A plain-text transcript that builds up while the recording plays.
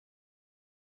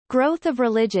Growth of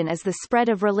religion is the spread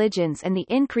of religions and the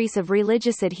increase of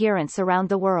religious adherents around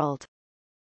the world.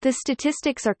 The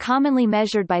statistics are commonly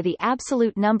measured by the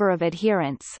absolute number of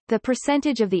adherents, the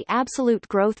percentage of the absolute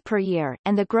growth per year,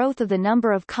 and the growth of the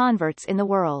number of converts in the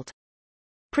world.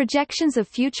 Projections of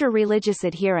future religious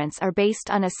adherents are based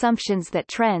on assumptions that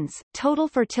trends, total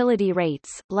fertility rates,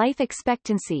 life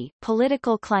expectancy,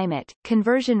 political climate,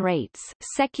 conversion rates,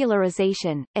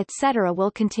 secularization, etc.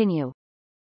 will continue.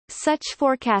 Such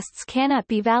forecasts cannot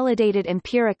be validated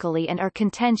empirically and are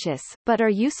contentious, but are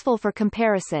useful for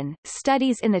comparison.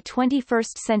 Studies in the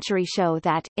 21st century show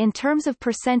that, in terms of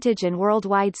percentage and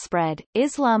worldwide spread,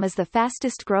 Islam is the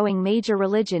fastest growing major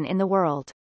religion in the world.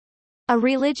 A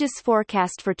religious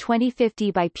forecast for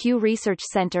 2050 by Pew Research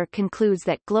Center concludes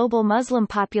that global Muslim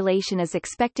population is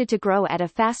expected to grow at a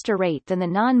faster rate than the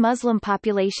non-Muslim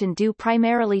population due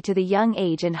primarily to the young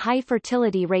age and high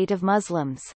fertility rate of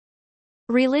Muslims.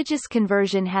 Religious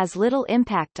conversion has little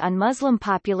impact on Muslim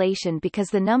population because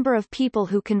the number of people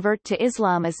who convert to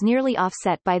Islam is nearly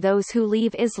offset by those who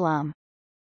leave Islam.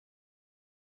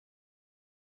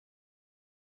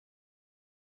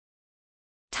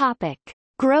 Topic: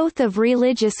 Growth of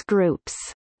religious groups.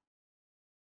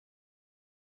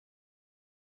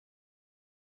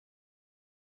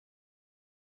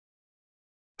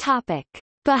 Topic: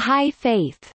 Bahá'í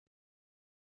Faith.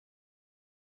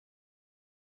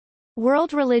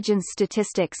 World religions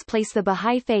statistics place the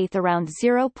Bahá'í Faith around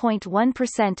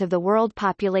 0.1% of the world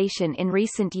population in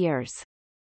recent years.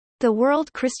 The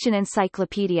World Christian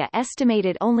Encyclopedia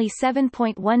estimated only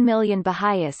 7.1 million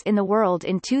Baha'is in the world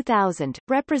in 2000,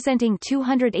 representing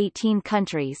 218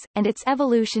 countries, and its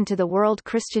evolution to the World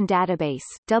Christian Database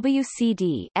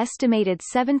 (WCD) estimated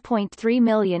 7.3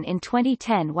 million in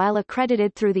 2010 while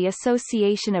accredited through the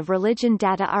Association of Religion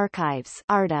Data Archives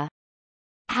 (ARDA).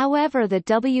 However, the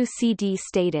WCD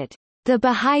stated, "The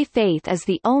Bahá'í Faith is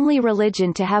the only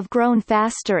religion to have grown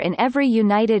faster in every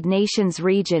United Nations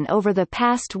region over the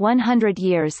past 100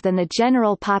 years than the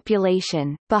general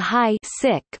population. Bahá'í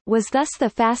Sikh was thus the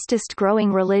fastest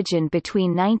growing religion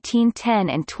between 1910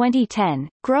 and 2010,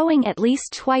 growing at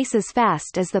least twice as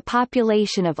fast as the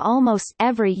population of almost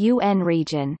every UN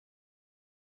region."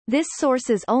 This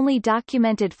source's only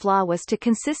documented flaw was to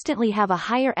consistently have a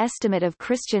higher estimate of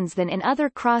Christians than in other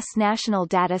cross-national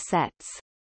data sets.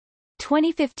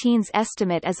 2015's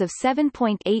estimate is of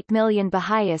 7.8 million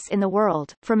Baha'is in the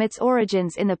world. From its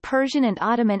origins in the Persian and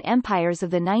Ottoman empires of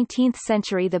the 19th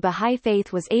century, the Bahá'í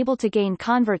Faith was able to gain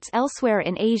converts elsewhere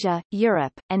in Asia,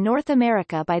 Europe, and North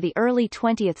America by the early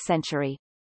 20th century.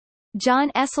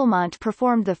 John Esselmont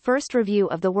performed the first review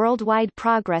of the worldwide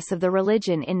progress of the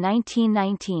religion in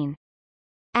 1919.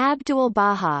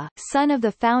 Abdul-Baha, son of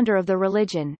the founder of the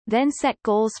religion, then set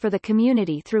goals for the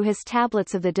community through his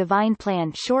Tablets of the Divine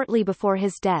Plan shortly before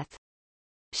his death.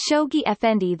 Shoghi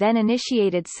Effendi then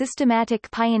initiated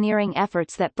systematic pioneering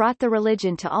efforts that brought the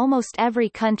religion to almost every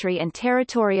country and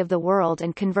territory of the world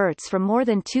and converts from more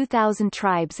than 2,000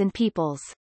 tribes and peoples.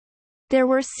 There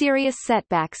were serious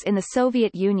setbacks in the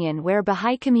Soviet Union where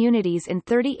Bahá'í communities in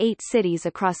 38 cities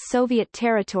across Soviet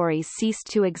territories ceased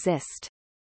to exist.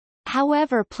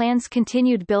 However, plans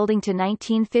continued building to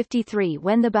 1953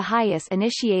 when the Baha'is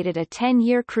initiated a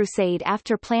 10-year crusade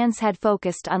after plans had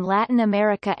focused on Latin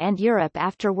America and Europe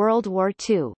after World War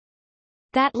II.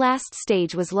 That last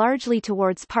stage was largely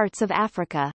towards parts of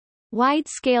Africa.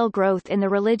 Wide-scale growth in the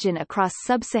religion across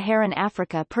sub-Saharan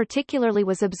Africa particularly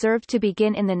was observed to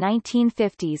begin in the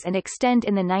 1950s and extend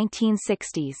in the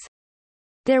 1960s.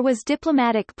 There was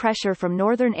diplomatic pressure from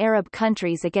northern Arab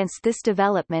countries against this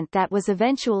development that was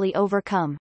eventually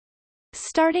overcome.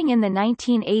 Starting in the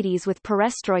 1980s with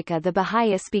perestroika, the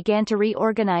Baha'is began to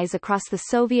reorganize across the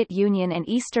Soviet Union and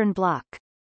Eastern Bloc.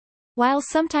 While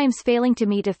sometimes failing to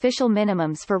meet official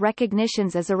minimums for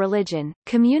recognitions as a religion,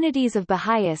 communities of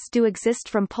Baha'is do exist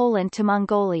from Poland to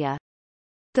Mongolia.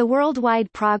 The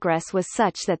worldwide progress was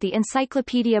such that the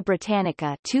Encyclopaedia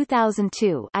Britannica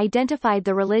 2002 identified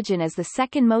the religion as the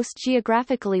second most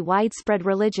geographically widespread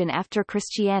religion after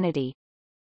Christianity.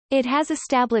 It has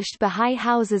established Bahá'í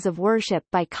houses of worship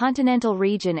by continental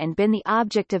region and been the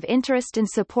object of interest and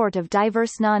support of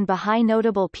diverse non-Bahá'í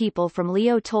notable people from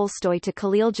Leo Tolstoy to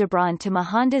Khalil Gibran to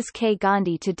Mohandas K.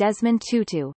 Gandhi to Desmond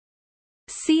Tutu.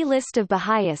 See List of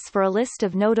Baha'is for a list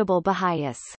of notable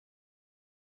Baha'is.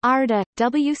 ARDA,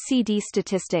 WCD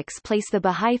statistics place the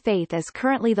Bahá'í Faith as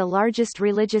currently the largest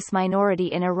religious minority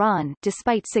in Iran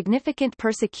despite significant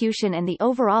persecution and the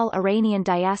overall Iranian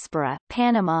diaspora,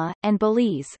 Panama, and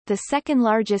Belize, the second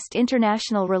largest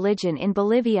international religion in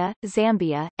Bolivia,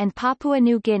 Zambia, and Papua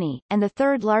New Guinea, and the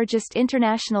third largest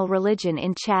international religion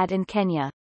in Chad and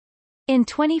Kenya. In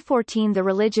 2014 the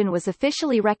religion was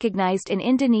officially recognized in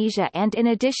Indonesia and in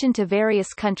addition to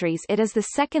various countries it is the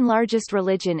second largest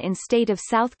religion in state of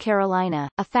South Carolina,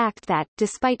 a fact that,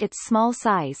 despite its small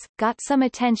size, got some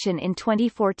attention in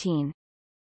 2014.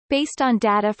 Based on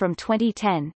data from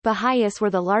 2010, Baha'is were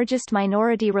the largest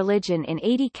minority religion in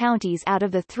 80 counties out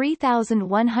of the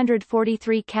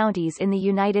 3,143 counties in the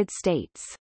United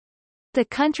States. The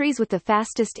countries with the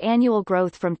fastest annual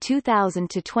growth from 2000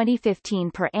 to 2015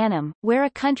 per annum, where a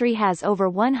country has over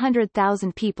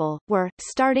 100,000 people, were,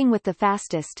 starting with the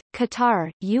fastest, Qatar,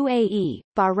 UAE,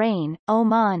 Bahrain,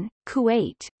 Oman,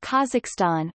 Kuwait,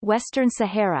 Kazakhstan, Western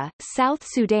Sahara, South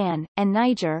Sudan, and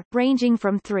Niger, ranging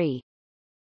from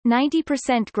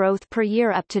 3.90% growth per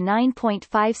year up to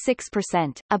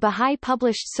 9.56%. A Baha'i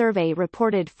published survey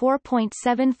reported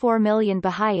 4.74 million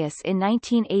Baha'is in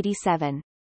 1987.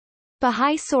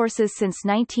 Baha'i sources since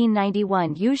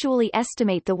 1991 usually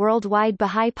estimate the worldwide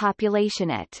Baha'i population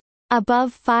at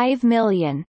above 5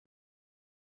 million.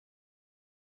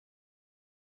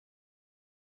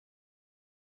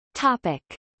 Topic: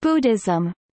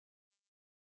 Buddhism.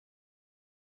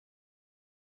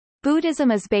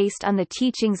 Buddhism is based on the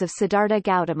teachings of Siddhartha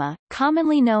Gautama,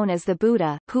 commonly known as the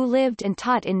Buddha, who lived and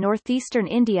taught in northeastern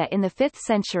India in the 5th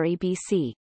century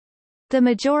BC. The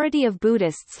majority of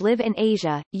Buddhists live in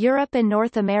Asia. Europe and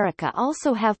North America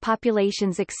also have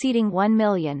populations exceeding 1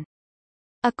 million.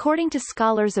 According to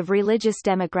scholars of religious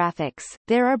demographics,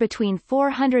 there are between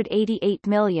 488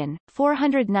 million,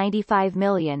 495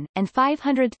 million, and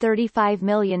 535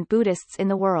 million Buddhists in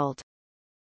the world.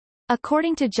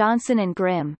 According to Johnson and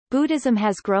Grimm, Buddhism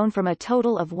has grown from a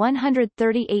total of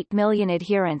 138 million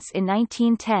adherents in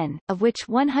 1910, of which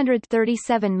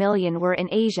 137 million were in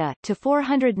Asia, to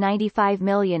 495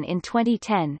 million in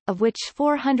 2010, of which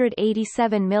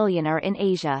 487 million are in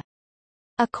Asia.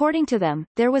 According to them,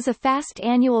 there was a fast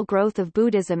annual growth of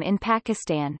Buddhism in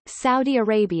Pakistan, Saudi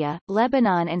Arabia,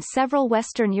 Lebanon and several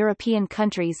Western European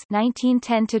countries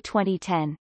 1910 to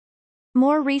 2010.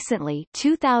 More recently,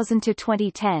 2000 to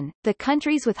 2010, the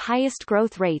countries with highest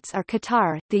growth rates are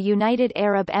Qatar, the United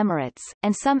Arab Emirates,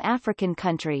 and some African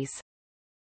countries.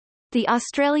 The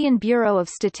Australian Bureau of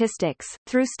Statistics,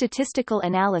 through statistical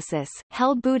analysis,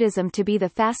 held Buddhism to be the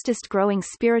fastest-growing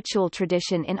spiritual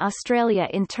tradition in Australia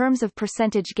in terms of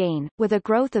percentage gain, with a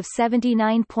growth of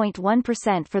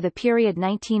 79.1% for the period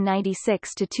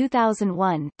 1996 to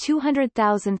 2001,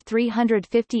 200,000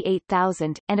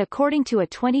 358,000, and according to a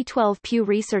 2012 Pew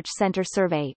Research Center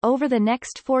survey, over the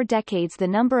next 4 decades the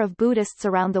number of Buddhists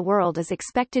around the world is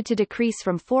expected to decrease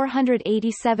from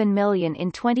 487 million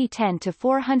in 2010 to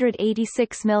 486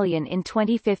 million in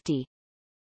 2050.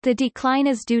 The decline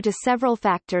is due to several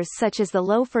factors such as the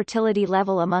low fertility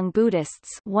level among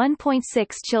Buddhists 1.6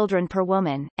 children per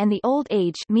woman, and the old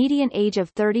age median age of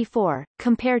 34,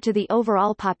 compared to the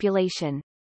overall population.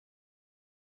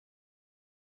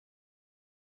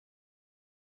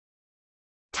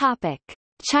 Topic: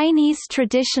 Chinese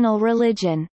traditional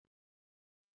religion.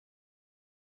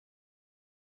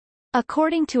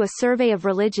 According to a survey of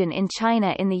religion in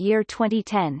China in the year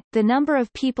 2010, the number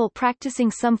of people practicing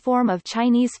some form of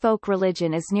Chinese folk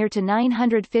religion is near to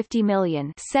 950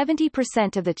 million,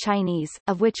 70% of the Chinese,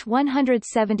 of which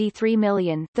 173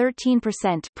 million,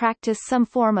 13%, practice some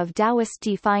form of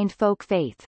Taoist-defined folk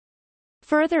faith.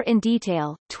 Further in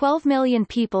detail, 12 million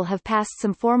people have passed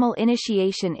some formal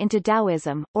initiation into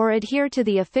Taoism, or adhere to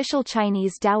the official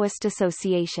Chinese Taoist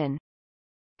Association.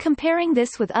 Comparing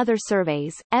this with other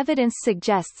surveys, evidence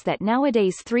suggests that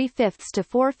nowadays 3/5 to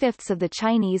 4/5 of the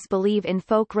Chinese believe in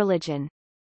folk religion.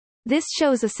 This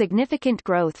shows a significant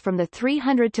growth from the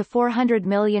 300 to 400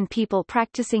 million people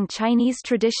practicing Chinese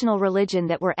traditional religion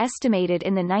that were estimated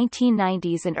in the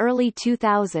 1990s and early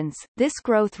 2000s. This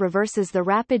growth reverses the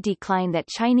rapid decline that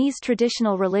Chinese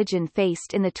traditional religion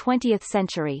faced in the 20th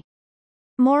century.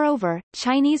 Moreover,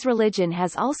 Chinese religion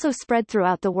has also spread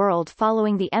throughout the world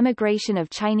following the emigration of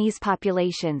Chinese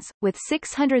populations, with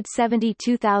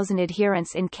 672,000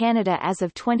 adherents in Canada as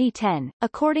of 2010.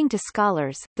 According to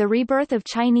scholars, the rebirth of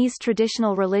Chinese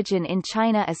traditional religion in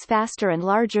China is faster and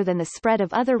larger than the spread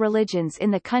of other religions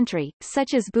in the country,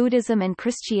 such as Buddhism and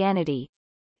Christianity.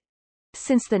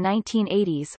 Since the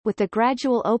 1980s, with the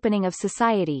gradual opening of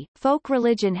society, folk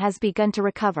religion has begun to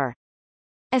recover.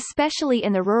 Especially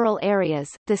in the rural areas,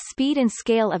 the speed and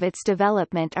scale of its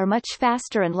development are much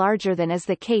faster and larger than is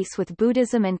the case with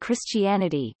Buddhism and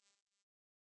Christianity.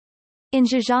 In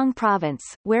Zhejiang province,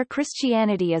 where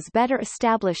Christianity is better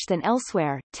established than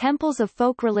elsewhere, temples of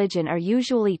folk religion are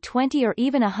usually 20 or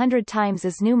even 100 times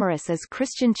as numerous as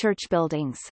Christian church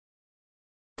buildings.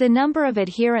 The number of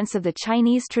adherents of the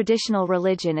Chinese traditional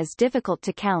religion is difficult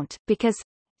to count, because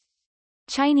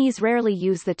Chinese rarely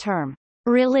use the term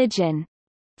religion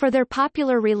for their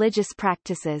popular religious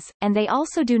practices, and they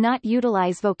also do not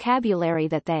utilize vocabulary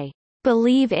that they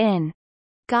believe in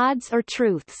gods or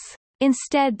truths.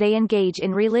 Instead they engage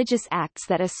in religious acts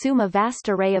that assume a vast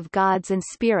array of gods and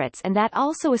spirits and that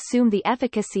also assume the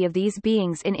efficacy of these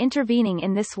beings in intervening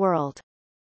in this world.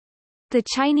 The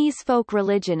Chinese folk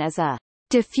religion is a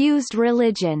diffused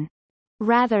religion,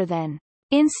 rather than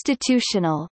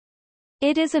institutional.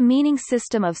 It is a meaning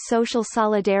system of social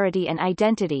solidarity and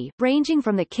identity, ranging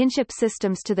from the kinship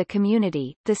systems to the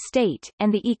community, the state,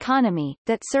 and the economy,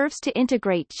 that serves to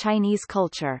integrate Chinese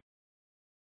culture.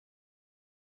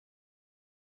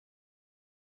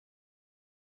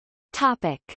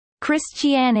 Topic: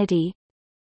 Christianity.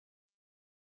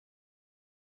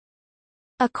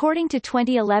 According to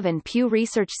 2011 Pew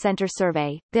Research Center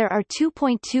survey, there are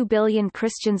 2.2 billion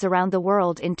Christians around the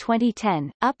world in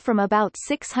 2010, up from about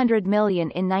 600 million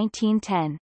in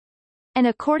 1910. And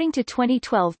according to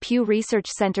 2012 Pew Research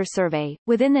Center survey,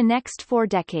 within the next 4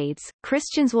 decades,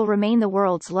 Christians will remain the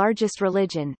world's largest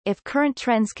religion. If current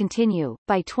trends continue,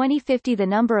 by 2050 the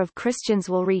number of Christians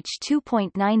will reach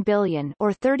 2.9 billion,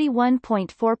 or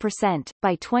 31.4%.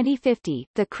 By 2050,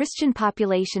 the Christian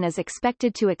population is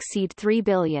expected to exceed 3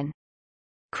 billion.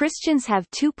 Christians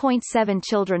have 2.7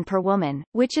 children per woman,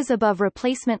 which is above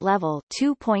replacement level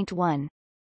 2.1.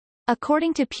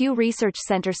 According to Pew Research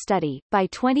Center study, by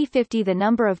 2050 the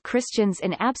number of Christians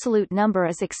in absolute number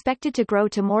is expected to grow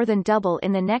to more than double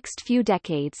in the next few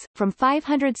decades, from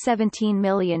 517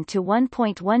 million to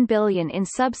 1.1 billion in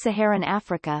sub-Saharan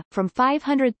Africa, from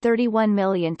 531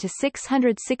 million to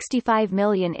 665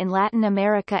 million in Latin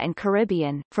America and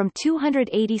Caribbean, from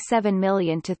 287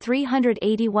 million to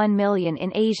 381 million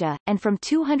in Asia, and from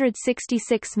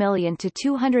 266 million to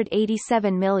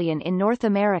 287 million in North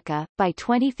America. By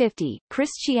 2050,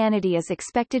 Christianity is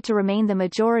expected to remain the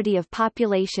majority of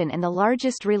population and the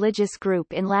largest religious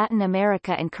group in Latin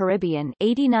America and Caribbean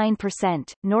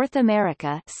 89%, North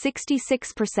America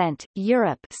 66%,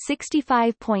 Europe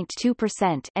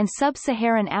 65.2%, and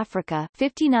Sub-Saharan Africa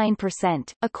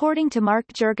 59%. According to Mark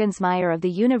Juergensmeyer of the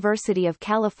University of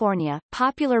California,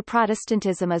 popular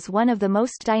Protestantism is one of the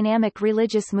most dynamic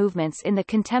religious movements in the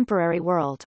contemporary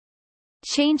world.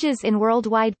 Changes in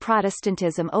worldwide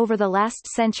Protestantism over the last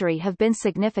century have been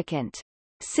significant.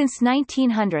 Since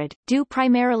 1900, due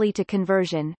primarily to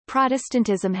conversion,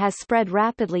 Protestantism has spread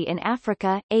rapidly in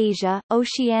Africa, Asia,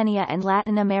 Oceania and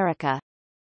Latin America.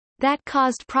 That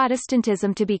caused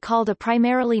Protestantism to be called a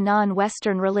primarily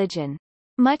non-Western religion.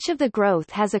 Much of the growth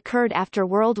has occurred after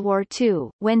World War II,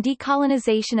 when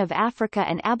decolonization of Africa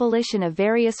and abolition of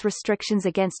various restrictions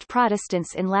against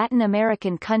Protestants in Latin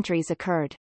American countries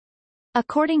occurred.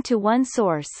 According to one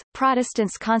source,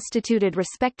 Protestants constituted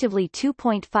respectively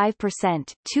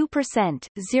 2.5%, 2%,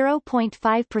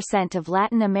 0.5% of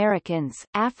Latin Americans,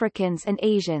 Africans and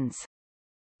Asians.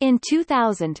 In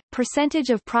 2000, percentage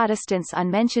of Protestants on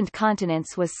mentioned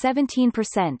continents was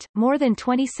 17%, more than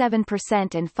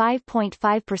 27% and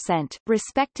 5.5%,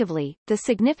 respectively. The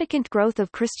significant growth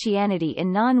of Christianity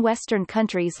in non-Western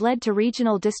countries led to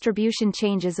regional distribution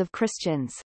changes of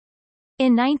Christians.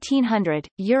 In 1900,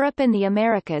 Europe and the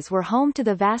Americas were home to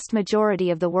the vast majority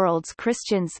of the world's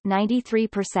Christians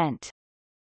 93%.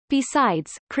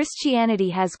 Besides,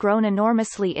 Christianity has grown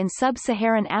enormously in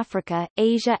sub-Saharan Africa,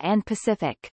 Asia and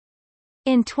Pacific.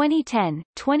 In 2010,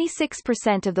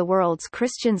 26% of the world's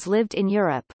Christians lived in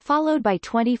Europe, followed by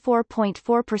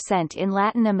 24.4% in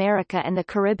Latin America and the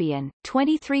Caribbean,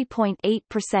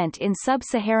 23.8% in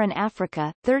sub-Saharan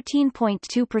Africa,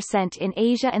 13.2% in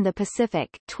Asia and the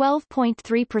Pacific,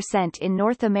 12.3% in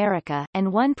North America, and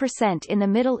 1% in the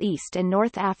Middle East and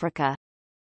North Africa.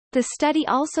 The study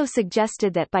also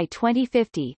suggested that by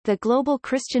 2050, the global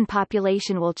Christian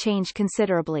population will change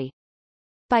considerably.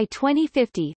 By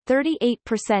 2050,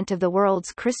 38% of the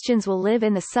world's Christians will live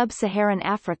in the sub-Saharan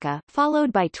Africa,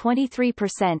 followed by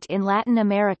 23% in Latin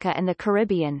America and the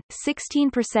Caribbean,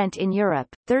 16% in Europe,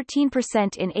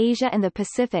 13% in Asia and the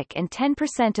Pacific, and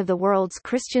 10% of the world's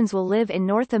Christians will live in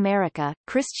North America.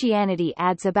 Christianity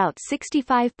adds about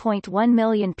 65.1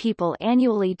 million people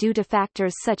annually due to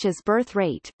factors such as birth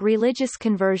rate, religious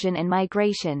conversion and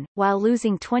migration, while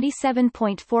losing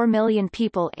 27.4 million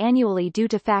people annually due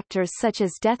to factors such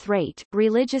as death rate,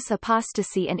 religious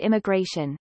apostasy and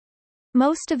immigration.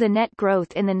 Most of the net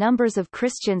growth in the numbers of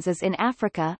Christians is in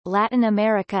Africa, Latin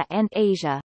America and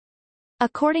Asia.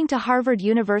 According to Harvard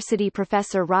University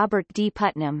professor Robert D.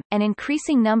 Putnam, an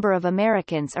increasing number of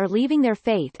Americans are leaving their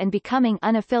faith and becoming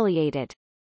unaffiliated.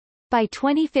 By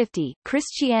 2050,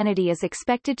 Christianity is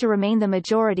expected to remain the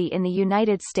majority in the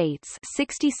United States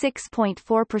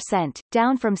 66.4%,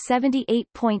 down from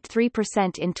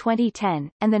 78.3% in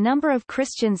 2010, and the number of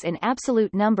Christians in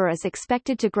absolute number is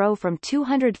expected to grow from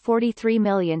 243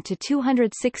 million to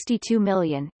 262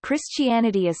 million.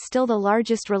 Christianity is still the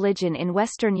largest religion in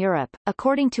Western Europe.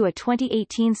 According to a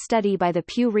 2018 study by the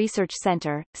Pew Research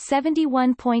Center,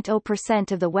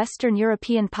 71.0% of the Western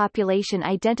European population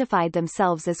identified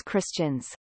themselves as Christians.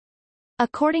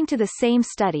 According to the same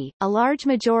study, a large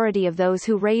majority of those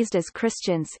who raised as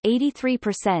Christians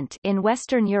 83% in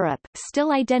Western Europe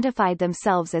still identified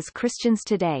themselves as Christians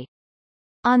today.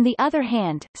 On the other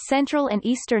hand, Central and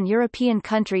Eastern European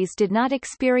countries did not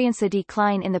experience a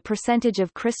decline in the percentage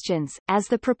of Christians, as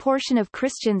the proportion of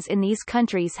Christians in these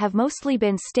countries have mostly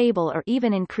been stable or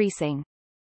even increasing.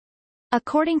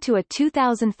 According to a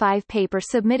 2005 paper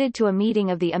submitted to a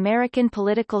meeting of the American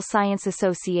Political Science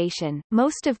Association,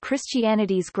 most of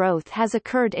Christianity's growth has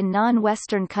occurred in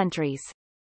non-Western countries.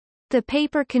 The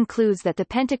paper concludes that the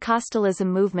Pentecostalism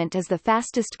movement is the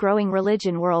fastest-growing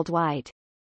religion worldwide.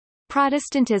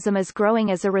 Protestantism is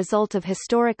growing as a result of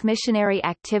historic missionary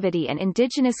activity and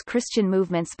indigenous Christian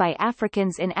movements by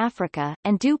Africans in Africa,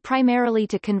 and due primarily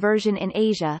to conversion in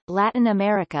Asia, Latin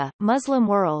America, Muslim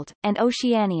world, and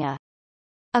Oceania.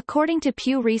 According to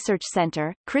Pew Research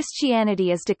Center,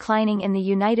 Christianity is declining in the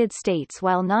United States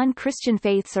while non-Christian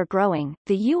faiths are growing.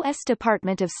 The U.S.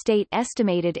 Department of State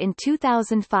estimated in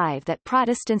 2005 that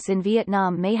Protestants in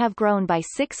Vietnam may have grown by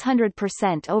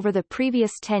 600% over the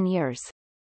previous 10 years.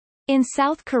 In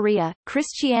South Korea,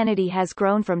 Christianity has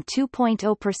grown from 2.0%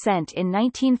 in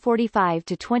 1945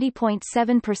 to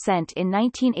 20.7% in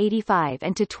 1985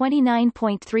 and to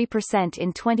 29.3%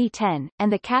 in 2010,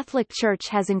 and the Catholic Church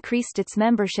has increased its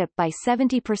membership by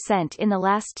 70% in the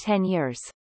last 10 years.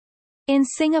 In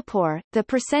Singapore, the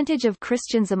percentage of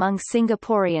Christians among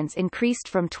Singaporeans increased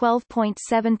from 12.7%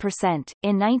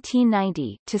 in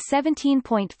 1990 to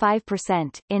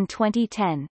 17.5% in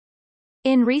 2010.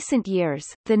 In recent years,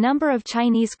 the number of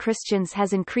Chinese Christians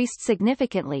has increased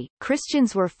significantly.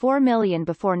 Christians were 4 million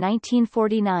before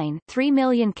 1949, 3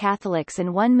 million Catholics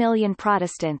and 1 million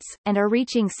Protestants, and are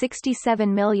reaching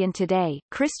 67 million today.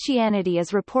 Christianity is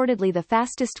reportedly the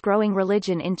fastest-growing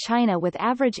religion in China with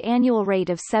average annual rate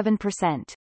of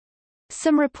 7%.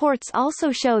 Some reports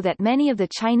also show that many of the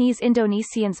Chinese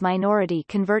Indonesians minority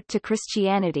convert to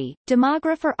Christianity.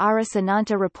 Demographer Aris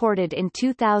Ananta reported in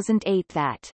 2008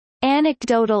 that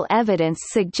anecdotal evidence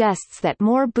suggests that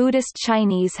more Buddhist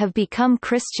Chinese have become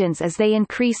Christians as they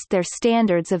increased their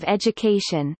standards of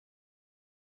education.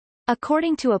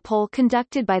 According to a poll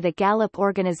conducted by the Gallup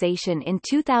organization in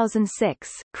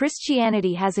 2006,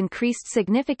 Christianity has increased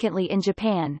significantly in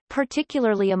Japan,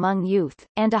 particularly among youth,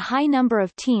 and a high number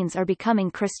of teens are becoming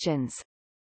Christians.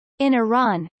 In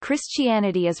Iran,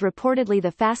 Christianity is reportedly the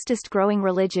fastest-growing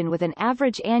religion with an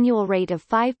average annual rate of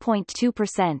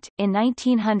 5.2%. In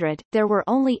 1900, there were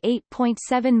only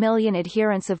 8.7 million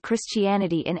adherents of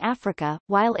Christianity in Africa,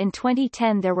 while in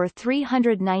 2010 there were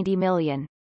 390 million.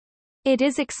 It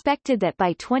is expected that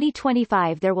by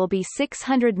 2025 there will be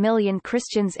 600 million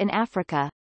Christians in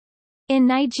Africa. In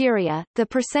Nigeria, the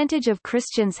percentage of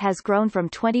Christians has grown from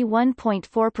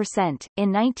 21.4%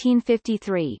 in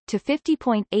 1953 to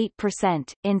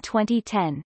 50.8% in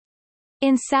 2010.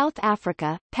 In South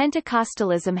Africa,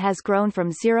 Pentecostalism has grown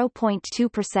from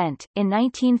 0.2% in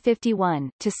 1951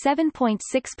 to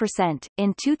 7.6%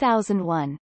 in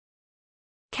 2001.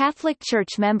 Catholic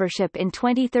Church membership in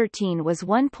 2013 was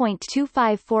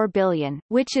 1.254 billion,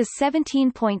 which is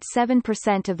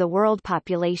 17.7% of the world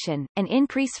population, an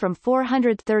increase from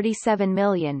 437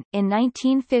 million in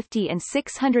 1950 and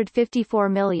 654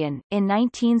 million in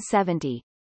 1970.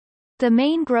 The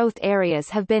main growth areas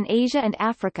have been Asia and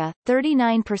Africa,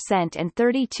 39% and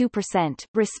 32%,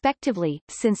 respectively,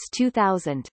 since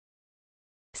 2000.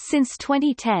 Since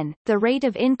 2010, the rate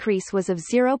of increase was of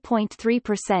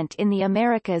 0.3% in the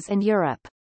Americas and Europe.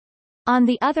 On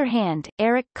the other hand,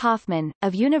 Eric Kaufmann,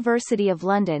 of University of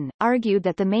London, argued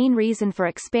that the main reason for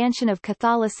expansion of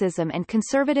Catholicism and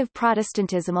conservative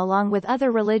Protestantism along with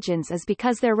other religions is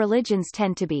because their religions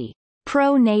tend to be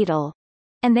pro-natal,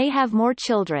 and they have more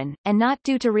children, and not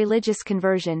due to religious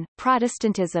conversion.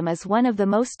 Protestantism is one of the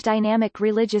most dynamic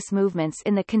religious movements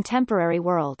in the contemporary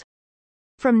world.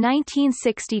 From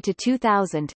 1960 to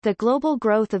 2000, the global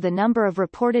growth of the number of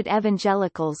reported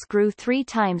evangelicals grew 3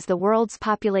 times the world's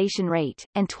population rate,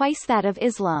 and twice that of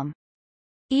Islam.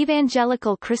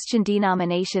 Evangelical Christian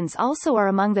denominations also are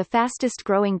among the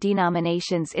fastest-growing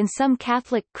denominations in some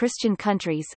Catholic Christian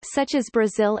countries, such as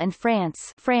Brazil and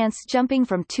France, France jumping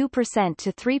from 2%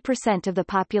 to 3% of the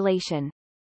population.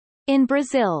 In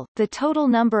Brazil, the total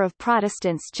number of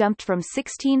Protestants jumped from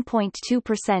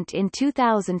 16.2% in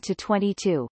 2000 to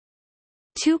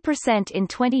 22.2% in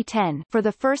 2010. For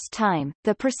the first time,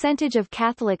 the percentage of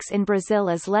Catholics in Brazil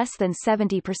is less than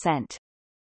 70%.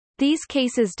 These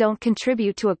cases don't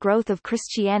contribute to a growth of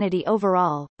Christianity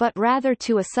overall, but rather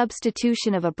to a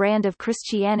substitution of a brand of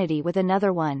Christianity with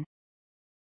another one.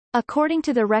 According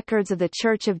to the records of The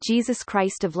Church of Jesus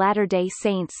Christ of Latter-day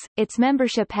Saints, its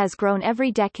membership has grown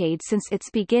every decade since its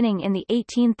beginning in the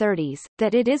 1830s,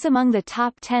 that it is among the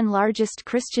top 10 largest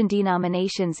Christian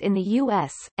denominations in the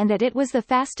U.S., and that it was the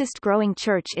fastest-growing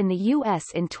church in the U.S.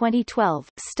 in 2012.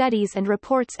 Studies and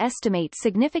reports estimate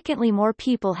significantly more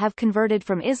people have converted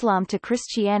from Islam to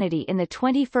Christianity in the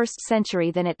 21st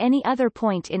century than at any other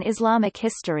point in Islamic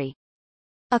history.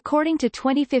 According to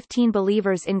 2015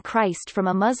 Believers in Christ from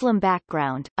a Muslim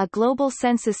background, a global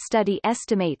census study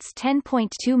estimates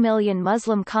 10.2 million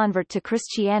Muslim convert to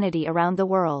Christianity around the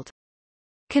world.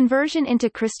 Conversion into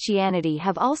Christianity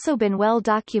have also been well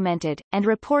documented, and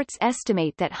reports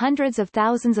estimate that hundreds of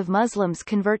thousands of Muslims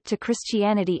convert to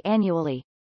Christianity annually.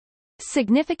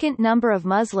 Significant number of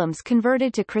Muslims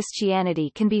converted to Christianity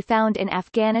can be found in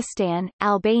Afghanistan,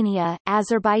 Albania,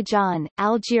 Azerbaijan,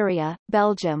 Algeria,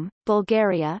 Belgium,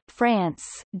 Bulgaria, France,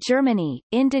 Germany,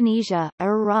 Indonesia,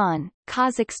 Iran,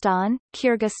 Kazakhstan,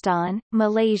 Kyrgyzstan,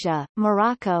 Malaysia,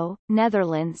 Morocco,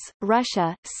 Netherlands,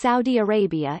 Russia, Saudi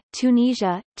Arabia,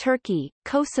 Tunisia, Turkey,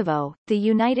 Kosovo, the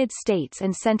United States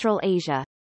and Central Asia.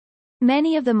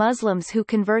 Many of the Muslims who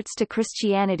converts to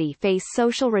Christianity face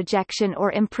social rejection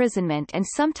or imprisonment and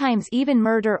sometimes even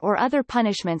murder or other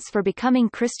punishments for becoming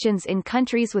Christians in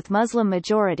countries with Muslim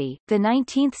majority. The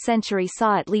 19th century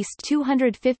saw at least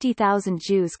 250,000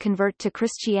 Jews convert to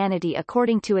Christianity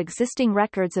according to existing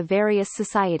records of various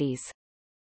societies.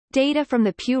 Data from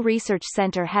the Pew Research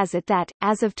Center has it that,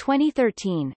 as of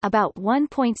 2013, about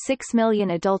 1.6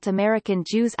 million adult American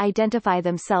Jews identify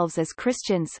themselves as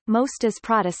Christians, most as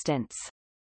Protestants.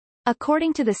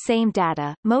 According to the same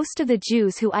data, most of the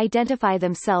Jews who identify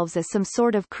themselves as some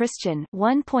sort of Christian,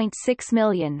 1.6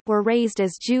 million, were raised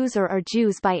as Jews or are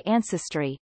Jews by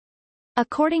ancestry.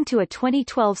 According to a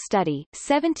 2012 study,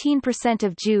 17%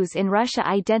 of Jews in Russia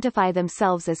identify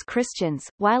themselves as Christians,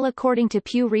 while according to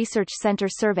Pew Research Center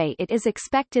survey it is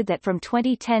expected that from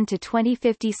 2010 to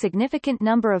 2050 significant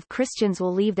number of Christians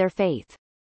will leave their faith.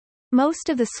 Most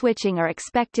of the switching are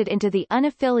expected into the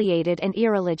unaffiliated and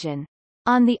irreligion.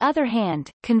 On the other hand,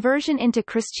 conversion into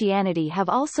Christianity have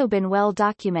also been well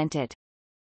documented.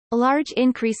 Large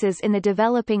increases in the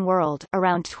developing world,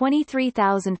 around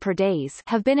 23,000 per day,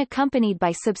 have been accompanied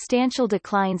by substantial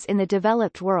declines in the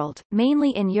developed world,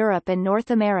 mainly in Europe and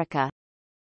North America.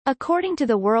 According to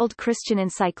the World Christian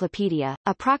Encyclopedia,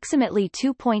 approximately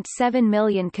 2.7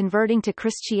 million converting to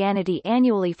Christianity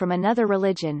annually from another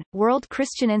religion. World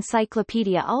Christian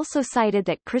Encyclopedia also cited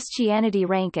that Christianity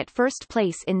rank at first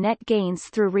place in net gains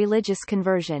through religious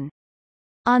conversion.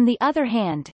 On the other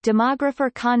hand,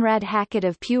 demographer Conrad Hackett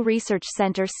of Pew Research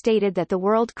Center stated that the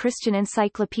World Christian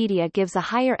Encyclopedia gives a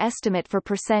higher estimate for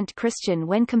percent Christian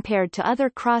when compared to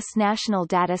other cross-national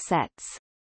data sets.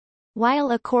 While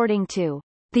according to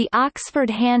the Oxford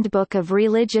Handbook of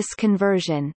Religious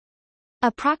Conversion,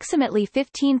 approximately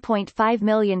 15.5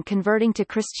 million converting to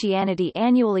Christianity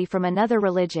annually from another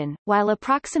religion, while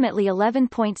approximately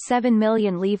 11.7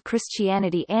 million leave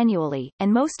Christianity annually,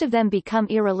 and most of them become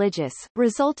irreligious,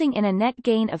 resulting in a net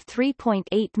gain of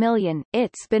 3.8 million.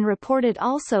 It's been reported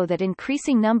also that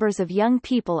increasing numbers of young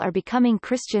people are becoming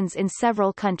Christians in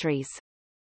several countries.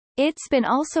 It's been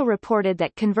also reported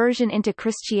that conversion into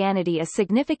Christianity is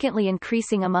significantly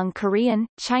increasing among Korean,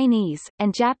 Chinese,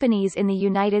 and Japanese in the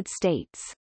United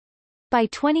States. By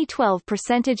 2012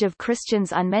 percentage of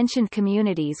Christians on mentioned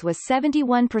communities was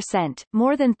 71%,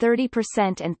 more than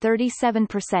 30% and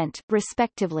 37%,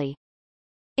 respectively.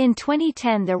 In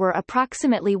 2010 there were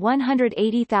approximately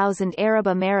 180,000 Arab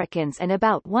Americans and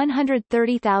about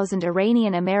 130,000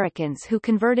 Iranian Americans who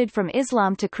converted from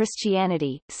Islam to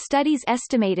Christianity. Studies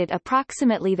estimated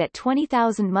approximately that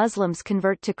 20,000 Muslims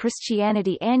convert to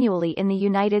Christianity annually in the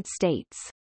United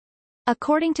States.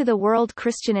 According to the World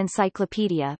Christian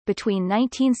Encyclopedia, between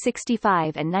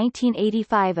 1965 and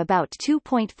 1985 about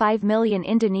 2.5 million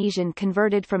Indonesian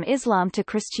converted from Islam to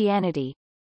Christianity.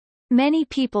 Many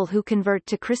people who convert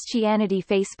to Christianity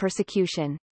face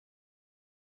persecution.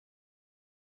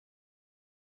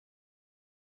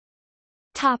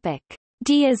 Topic: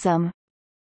 Deism.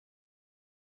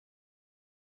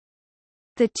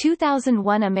 The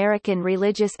 2001 American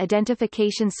Religious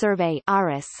Identification Survey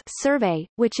 (ARIS) survey,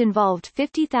 which involved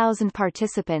 50,000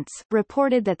 participants,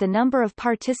 reported that the number of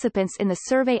participants in the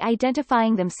survey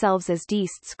identifying themselves as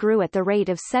deists grew at the rate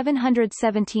of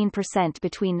 717%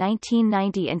 between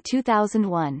 1990 and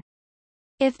 2001.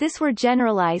 If this were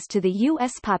generalized to the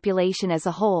U.S. population as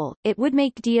a whole, it would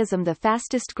make deism the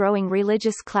fastest-growing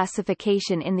religious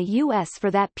classification in the U.S.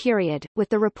 for that period, with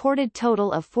the reported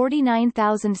total of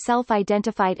 49,000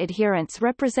 self-identified adherents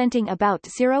representing about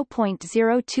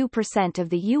 0.02% of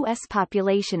the U.S.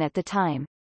 population at the time.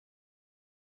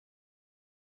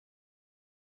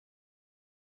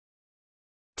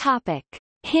 Topic: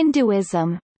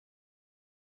 Hinduism.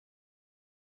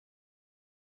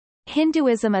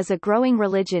 Hinduism is a growing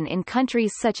religion in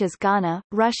countries such as Ghana,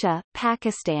 Russia,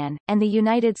 Pakistan, and the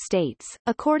United States.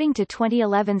 According to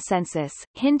 2011 census,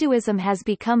 Hinduism has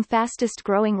become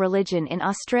fastest-growing religion in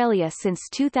Australia since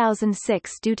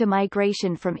 2006 due to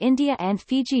migration from India and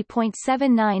Fiji.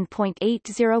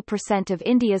 79.80% of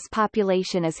India's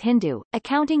population is Hindu,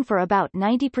 accounting for about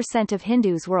 90% of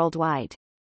Hindus worldwide.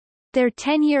 Their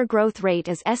 10-year growth rate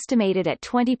is estimated at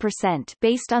 20%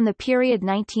 based on the period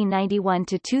 1991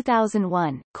 to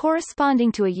 2001, corresponding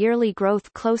to a yearly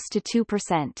growth close to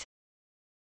 2%.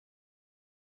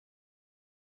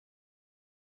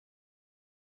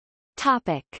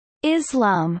 Topic: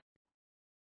 Islam.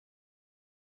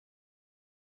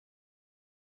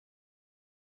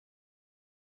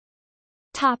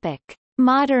 Topic: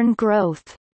 Modern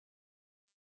growth.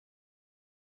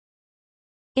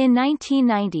 In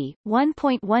 1990,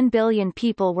 1.1 billion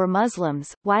people were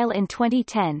Muslims, while in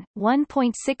 2010,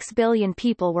 1.6 billion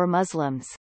people were Muslims.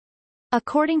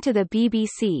 According to the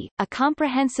BBC, a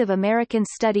comprehensive American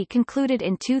study concluded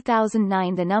in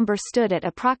 2009 the number stood at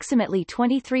approximately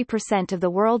 23% of the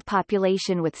world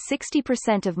population, with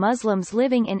 60% of Muslims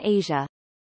living in Asia.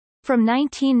 From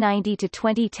 1990 to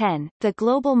 2010, the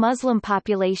global Muslim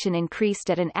population increased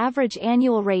at an average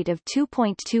annual rate of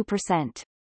 2.2%.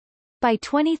 By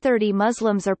 2030,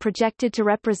 Muslims are projected to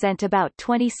represent about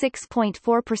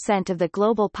 26.4% of the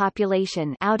global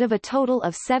population out of a total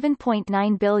of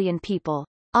 7.9 billion people.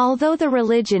 Although the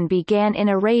religion began in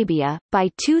Arabia,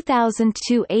 by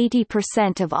 2002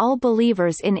 80% of all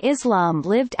believers in Islam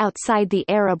lived outside the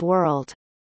Arab world.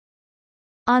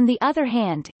 On the other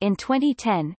hand, in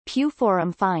 2010, Pew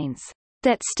Forum finds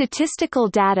that statistical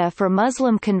data for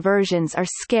Muslim conversions are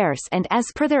scarce, and as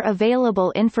per their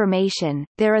available information,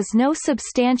 there is no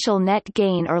substantial net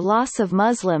gain or loss of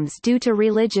Muslims due to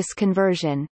religious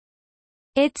conversion.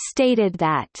 It stated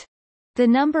that the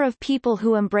number of people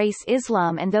who embrace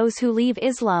Islam and those who leave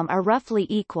Islam are roughly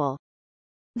equal.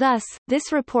 Thus,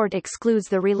 this report excludes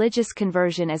the religious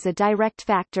conversion as a direct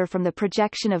factor from the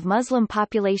projection of Muslim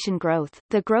population growth.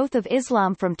 The growth of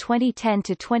Islam from 2010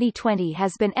 to 2020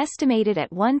 has been estimated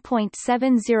at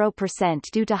 1.70%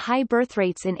 due to high birth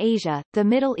rates in Asia, the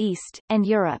Middle East, and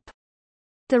Europe.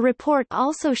 The report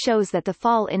also shows that the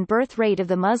fall in birth rate of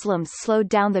the Muslims slowed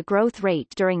down the growth rate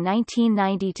during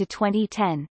 1990 to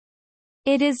 2010.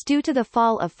 It is due to the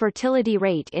fall of fertility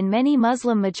rate in many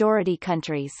Muslim-majority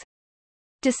countries.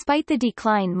 Despite the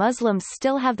decline, Muslims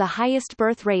still have the highest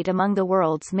birth rate among the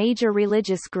world's major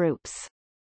religious groups.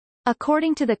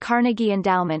 According to the Carnegie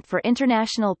Endowment for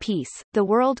International Peace, the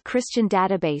World Christian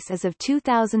Database as of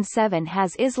 2007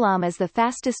 has Islam as the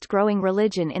fastest-growing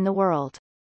religion in the world.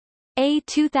 A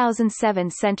 2007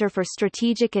 Center for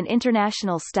Strategic and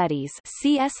International Studies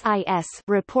 (CSIS)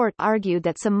 report argued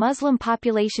that some Muslim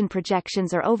population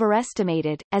projections are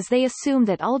overestimated, as they assume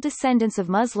that all descendants of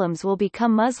Muslims will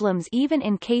become Muslims even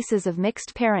in cases of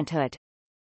mixed parenthood.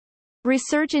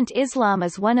 Resurgent Islam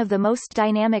is one of the most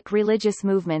dynamic religious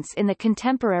movements in the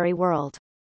contemporary world.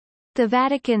 The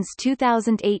Vatican's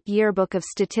 2008 Yearbook of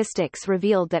Statistics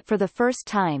revealed that for the first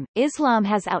time, Islam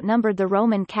has outnumbered the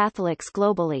Roman Catholics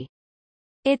globally.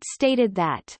 It stated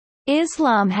that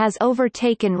Islam has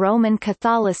overtaken Roman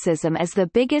Catholicism as the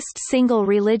biggest single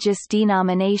religious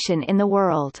denomination in the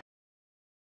world,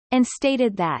 and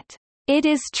stated that it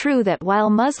is true that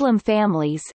while Muslim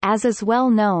families, as is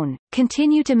well known,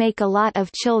 continue to make a lot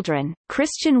of children,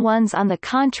 Christian ones on the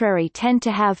contrary tend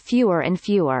to have fewer and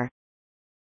fewer.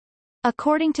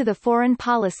 According to the Foreign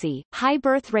Policy, high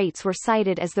birth rates were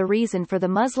cited as the reason for the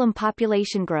Muslim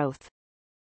population growth.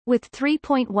 With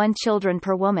 3.1 children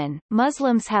per woman,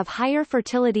 Muslims have higher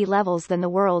fertility levels than the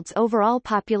world's overall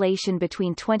population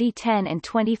between 2010 and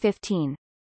 2015.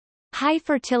 High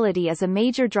fertility is a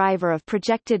major driver of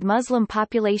projected Muslim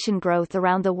population growth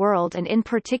around the world and in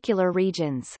particular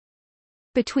regions.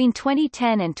 Between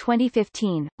 2010 and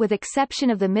 2015, with exception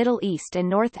of the Middle East and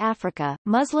North Africa,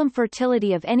 Muslim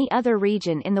fertility of any other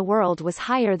region in the world was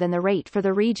higher than the rate for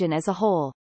the region as a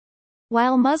whole.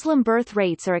 While Muslim birth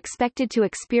rates are expected to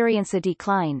experience a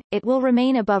decline, it will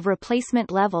remain above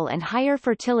replacement level and higher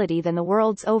fertility than the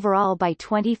world's overall by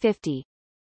 2050.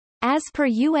 As per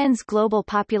UN's global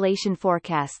population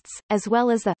forecasts, as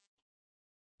well as the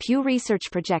Pew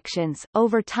Research projections,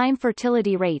 over time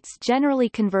fertility rates generally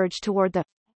converge toward the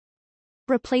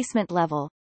replacement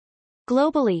level.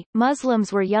 Globally,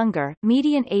 Muslims were younger,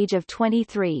 median age of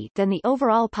 23, than the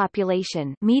overall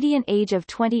population, median age of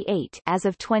 28, as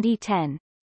of 2010.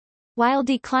 While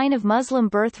decline of Muslim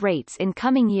birth rates in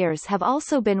coming years have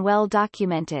also been well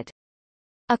documented.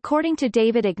 According to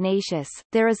David Ignatius,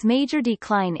 there is major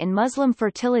decline in Muslim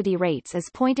fertility rates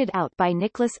as pointed out by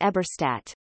Nicholas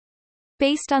Eberstadt.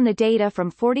 Based on the data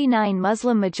from 49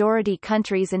 Muslim-majority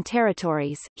countries and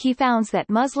territories, he found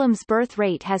that Muslims' birth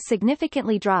rate has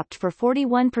significantly dropped for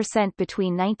 41%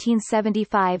 between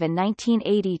 1975 and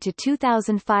 1980 to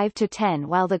 2005-10,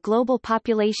 while the global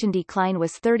population decline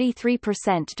was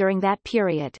 33% during that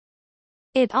period.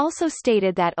 It also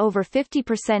stated that over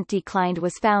 50% decline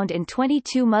was found in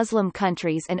 22 Muslim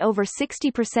countries and over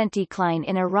 60% decline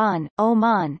in Iran,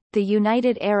 Oman, the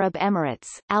United Arab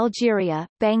Emirates, Algeria,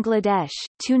 Bangladesh,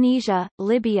 Tunisia,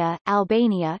 Libya,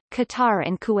 Albania, Qatar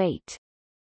and Kuwait.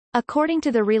 According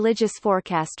to the religious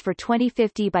forecast for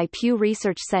 2050 by Pew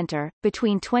Research Center,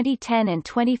 between 2010 and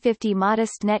 2050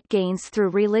 modest net gains through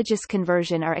religious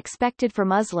conversion are expected for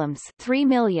Muslims 3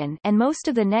 million and most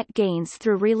of the net gains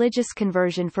through religious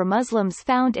conversion for Muslims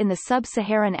found in the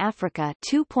sub-Saharan Africa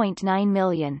 2.9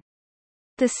 million.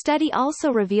 The study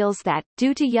also reveals that,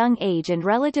 due to young age and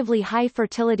relatively high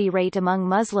fertility rate among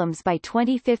Muslims by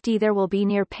 2050 there will be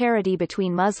near parity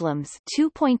between Muslims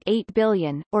 2.8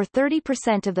 billion, or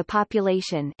 30% of the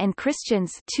population, and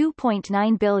Christians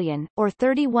 2.9 billion, or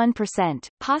 31%,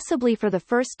 possibly for the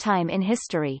first time in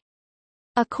history.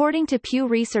 According to Pew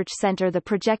Research Center, the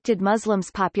projected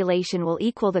Muslims population will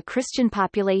equal the Christian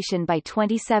population by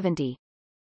 2070.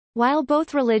 While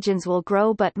both religions will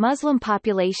grow but Muslim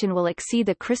population will exceed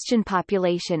the Christian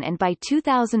population and by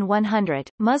 2100,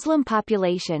 Muslim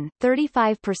population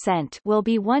 35% will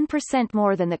be 1%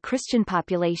 more than the Christian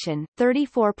population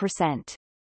 34%.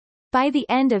 By the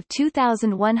end of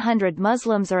 2100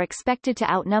 Muslims are expected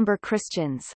to outnumber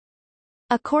Christians.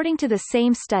 According to the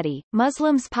same study,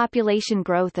 Muslims' population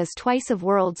growth is twice of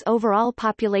world's overall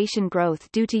population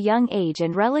growth due to young age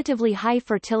and relatively high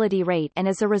fertility rate, and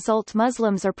as a result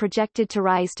Muslims are projected to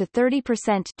rise to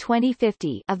 30%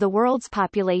 2050 of the world's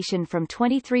population from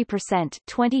 23%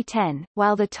 2010,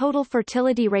 while the total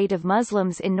fertility rate of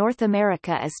Muslims in North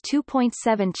America is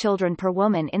 2.7 children per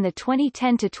woman in the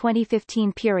 2010 to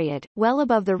 2015 period, well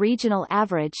above the regional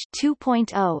average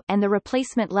 2.0 and the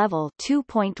replacement level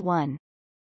 2.1.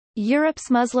 Europe's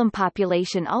Muslim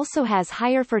population also has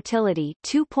higher fertility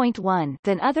 2.1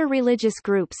 than other religious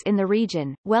groups in the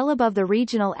region, well above the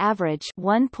regional average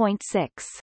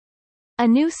 1.6. A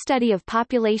new study of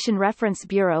Population Reference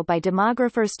Bureau by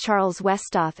demographers Charles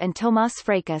Westhoff and Tomas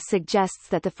Frejka suggests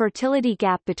that the fertility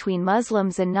gap between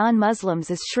Muslims and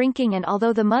non-Muslims is shrinking, and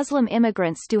although the Muslim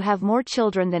immigrants do have more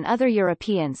children than other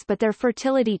Europeans, but their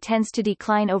fertility tends to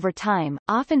decline over time,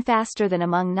 often faster than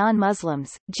among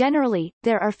non-Muslims. Generally,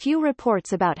 there are few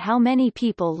reports about how many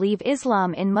people leave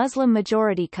Islam in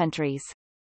Muslim-majority countries.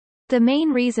 The main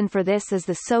reason for this is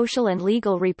the social and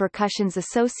legal repercussions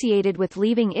associated with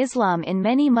leaving Islam in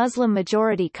many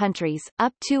Muslim-majority countries,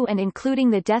 up to and including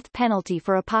the death penalty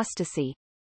for apostasy.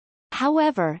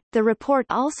 However, the report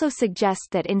also suggests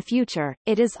that in future,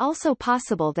 it is also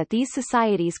possible that these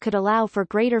societies could allow for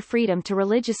greater freedom to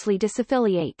religiously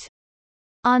disaffiliate.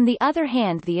 On the other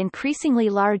hand, the increasingly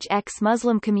large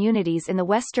ex-Muslim communities in the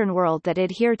Western world that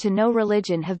adhere to no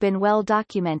religion have been well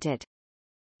documented.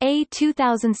 A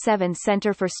 2007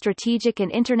 Center for Strategic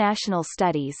and International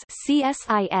Studies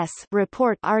 (CSIS)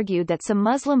 report argued that some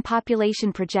Muslim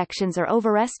population projections are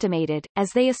overestimated, as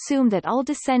they assume that all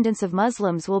descendants of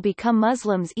Muslims will become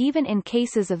Muslims even in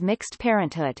cases of mixed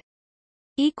parenthood.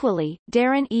 Equally,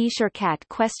 Darren E. Shurkat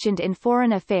questioned in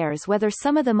Foreign Affairs whether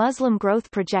some of the Muslim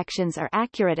growth projections are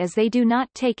accurate, as they do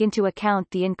not take into account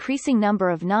the increasing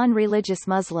number of non-religious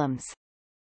Muslims.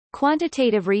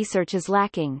 Quantitative research is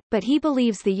lacking, but he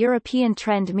believes the European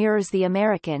trend mirrors the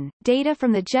American. Data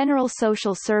from the General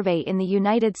Social Survey in the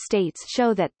United States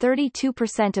show that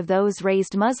 32% of those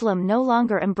raised Muslim no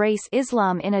longer embrace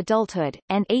Islam in adulthood,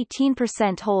 and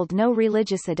 18% hold no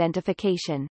religious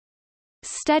identification.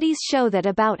 Studies show that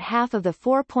about half of the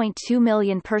 4.2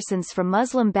 million persons from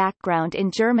Muslim background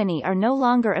in Germany are no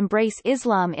longer embrace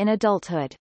Islam in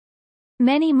adulthood.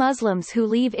 Many Muslims who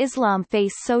leave Islam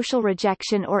face social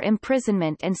rejection or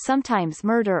imprisonment and sometimes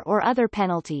murder or other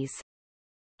penalties.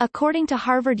 According to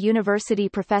Harvard University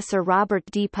professor Robert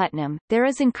D. Putnam, there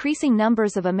is increasing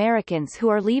numbers of Americans who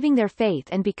are leaving their faith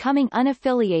and becoming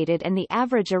unaffiliated, and the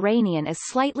average Iranian is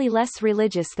slightly less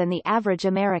religious than the average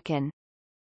American.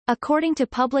 According to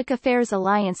Public Affairs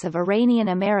Alliance of Iranian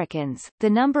Americans, the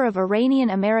number of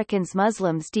Iranian Americans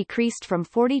Muslims decreased from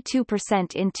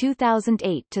 42% in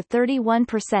 2008 to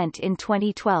 31% in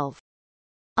 2012.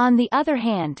 On the other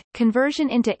hand, conversion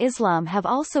into Islam have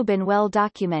also been well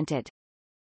documented.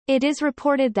 It is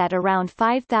reported that around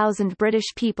 5,000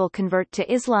 British people convert to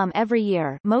Islam every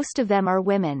year, most of them are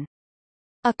women.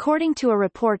 According to a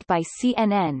report by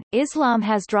CNN, Islam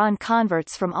has drawn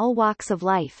converts from all walks of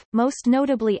life, most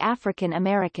notably African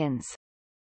Americans.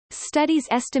 Studies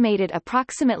estimated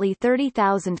approximately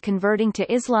 30,000 converting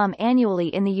to Islam annually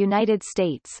in the United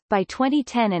States. By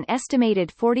 2010, an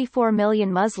estimated 44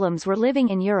 million Muslims were living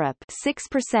in Europe,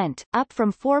 6%, up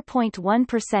from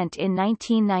 4.1% in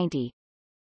 1990.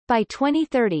 By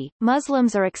 2030,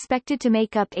 Muslims are expected to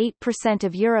make up 8%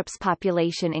 of Europe's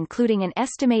population, including an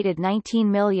estimated 19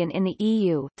 million in the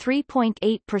EU,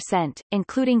 3.8%,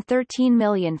 including 13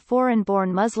 million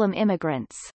foreign-born Muslim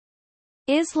immigrants.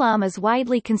 Islam is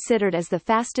widely considered as the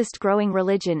fastest-growing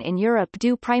religion in Europe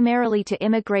due primarily to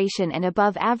immigration and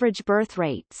above-average birth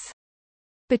rates.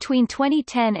 Between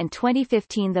 2010 and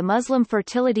 2015, the Muslim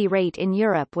fertility rate in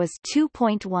Europe was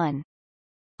 2.1.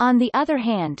 On the other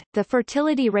hand, the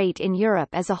fertility rate in Europe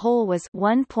as a whole was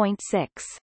 1.6.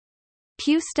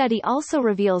 Pew study also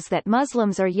reveals that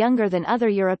Muslims are younger than other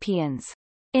Europeans.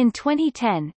 In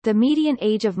 2010, the median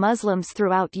age of Muslims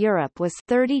throughout Europe was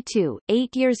 32,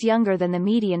 8 years younger than the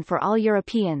median for all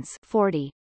Europeans, 40.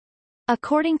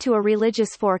 According to a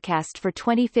religious forecast for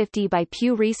 2050 by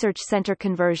Pew Research Center,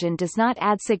 conversion does not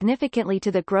add significantly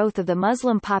to the growth of the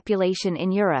Muslim population in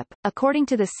Europe. According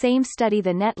to the same study,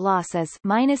 the net loss is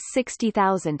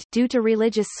 -60,000 due to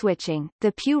religious switching.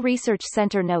 The Pew Research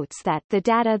Center notes that the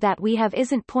data that we have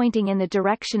isn't pointing in the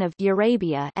direction of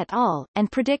Eurabia at all,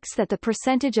 and predicts that the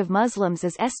percentage of Muslims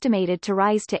is estimated to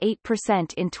rise to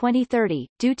 8% in 2030,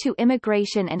 due to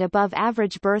immigration and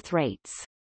above-average birth rates.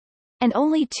 And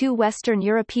only two Western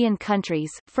European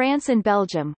countries, France and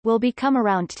Belgium, will become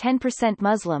around 10%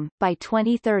 Muslim by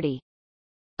 2030.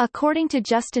 According to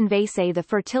Justin Vasey, the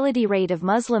fertility rate of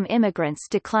Muslim immigrants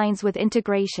declines with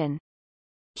integration.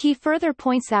 He further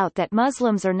points out that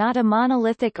Muslims are not a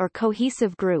monolithic or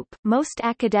cohesive group. Most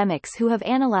academics who have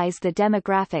analyzed the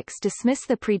demographics dismiss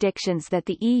the predictions that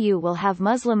the EU will have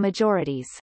Muslim majorities.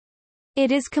 It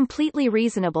is completely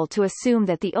reasonable to assume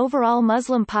that the overall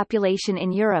Muslim population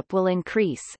in Europe will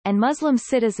increase, and Muslim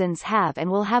citizens have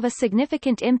and will have a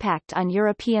significant impact on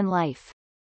European life.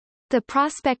 The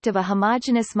prospect of a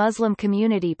homogeneous Muslim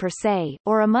community per se,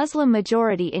 or a Muslim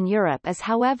majority in Europe is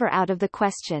however out of the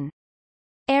question.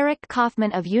 Eric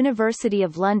Kaufman of University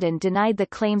of London denied the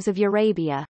claims of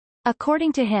Eurabia.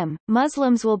 According to him,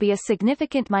 Muslims will be a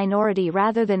significant minority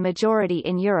rather than majority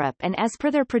in Europe, and as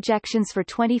per their projections for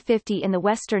 2050 in the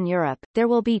Western Europe, there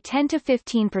will be 10 to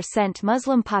 15%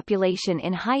 Muslim population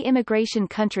in high immigration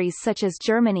countries such as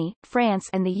Germany, France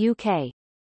and the UK.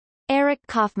 Eric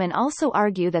Kaufman also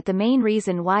argued that the main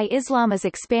reason why Islam is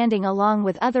expanding along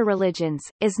with other religions,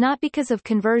 is not because of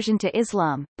conversion to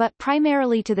Islam, but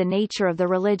primarily to the nature of the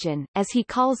religion, as he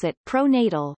calls it,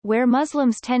 pro-natal, where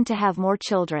Muslims tend to have more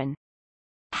children.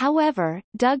 However,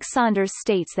 Doug Saunders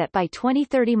states that by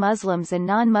 2030 Muslims and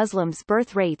non-Muslims'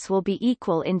 birth rates will be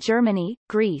equal in Germany,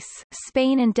 Greece,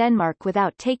 Spain and Denmark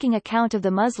without taking account of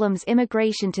the Muslims'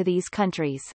 immigration to these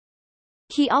countries.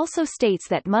 He also states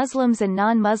that Muslims and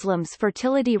non-Muslims'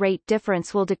 fertility rate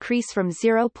difference will decrease from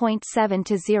 0.7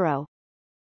 to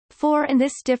 0.4, and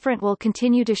this difference will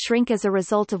continue to shrink, as a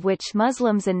result of which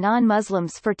Muslims and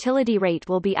non-Muslims' fertility rate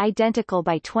will be identical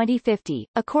by 2050.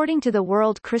 According to the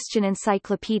World Christian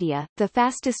Encyclopedia, the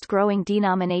fastest-growing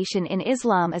denomination in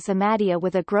Islam is Ahmadiyya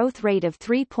with a growth rate of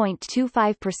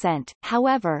 3.25%.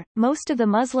 However, most of the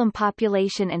Muslim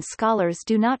population and scholars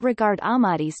do not regard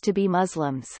Ahmadis to be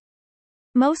Muslims.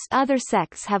 Most other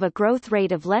sects have a growth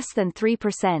rate of less than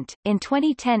 3%. In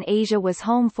 2010, Asia was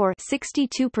home for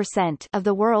 62% of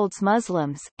the world's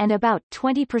Muslims, and about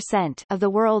 20% of the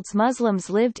world's Muslims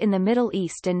lived in the Middle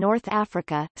East and North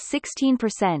Africa,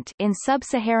 16% in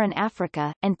sub-Saharan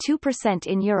Africa, and 2%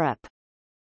 in Europe.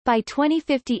 By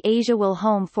 2050, Asia will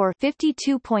home for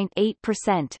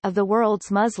 52.8% of the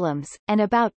world's Muslims, and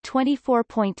about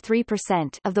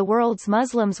 24.3% of the world's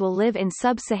Muslims will live in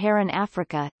sub-Saharan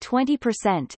Africa,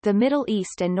 20% the Middle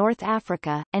East and North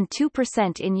Africa, and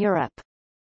 2% in Europe.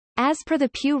 As per the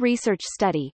Pew Research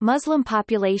study, Muslim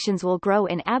populations will grow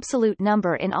in absolute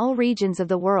number in all regions of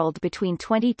the world between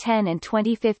 2010 and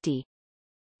 2050.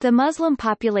 The Muslim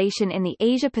population in the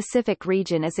Asia-Pacific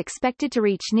region is expected to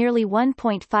reach nearly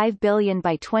 1.5 billion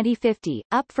by 2050,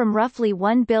 up from roughly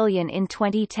 1 billion in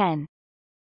 2010.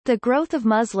 The growth of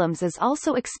Muslims is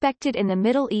also expected in the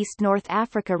Middle East-North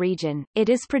Africa region. It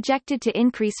is projected to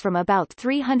increase from about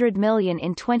 300 million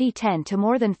in 2010 to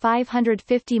more than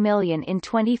 550 million in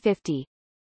 2050.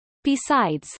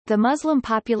 Besides, the Muslim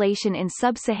population in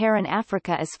sub-Saharan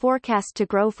Africa is forecast to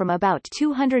grow from about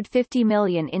 250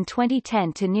 million in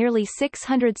 2010 to nearly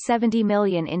 670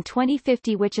 million in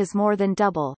 2050, which is more than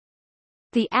double.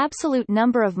 The absolute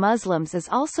number of Muslims is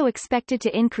also expected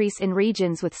to increase in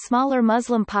regions with smaller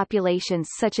Muslim populations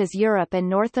such as Europe and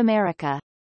North America.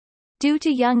 Due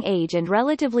to young age and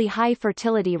relatively high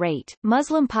fertility rate,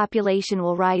 Muslim population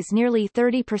will rise nearly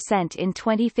 30% in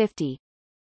 2050.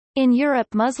 In Europe,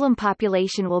 Muslim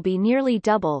population will be nearly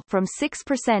double, from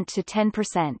 6% to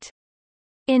 10%.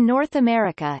 In North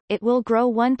America, it will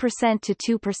grow 1%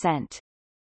 to 2%.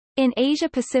 In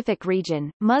Asia-Pacific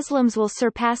region, Muslims will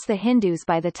surpass the Hindus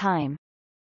by the time.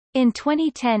 In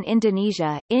 2010,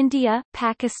 Indonesia, India,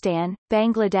 Pakistan,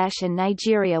 Bangladesh and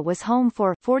Nigeria was home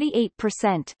for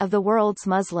 48% of the world's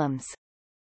Muslims.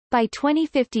 By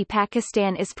 2050,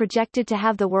 Pakistan is projected to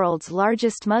have the world's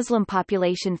largest Muslim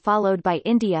population, followed by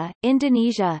India,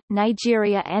 Indonesia,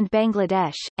 Nigeria and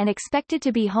Bangladesh, and expected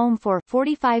to be home for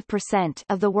 45%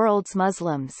 of the world's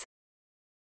Muslims.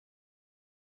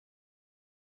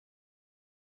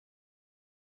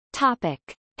 Topic: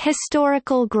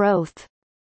 Historical growth.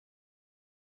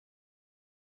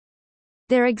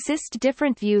 There exist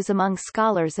different views among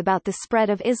scholars about the spread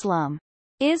of Islam.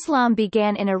 Islam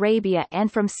began in Arabia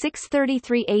and from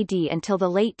 633 AD until the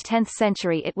late 10th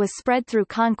century it was spread through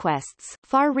conquests,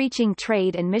 far-reaching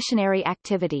trade and missionary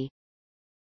activity.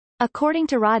 According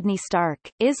to Rodney Stark,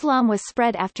 Islam was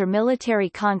spread after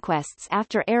military conquests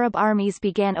after Arab armies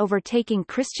began overtaking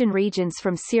Christian regions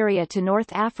from Syria to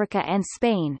North Africa and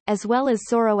Spain, as well as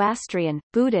Zoroastrian,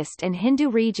 Buddhist and Hindu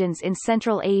regions in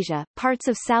Central Asia, parts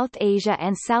of South Asia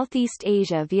and Southeast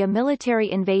Asia via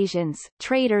military invasions,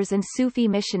 traders and Sufi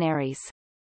missionaries.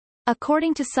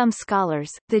 According to some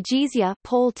scholars, the jizya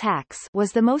poll tax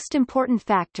was the most important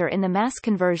factor in the mass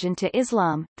conversion to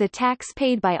Islam, the tax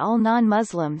paid by all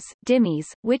non-Muslims, dhimmis,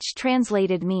 which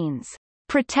translated means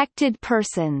protected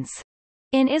persons.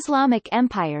 In Islamic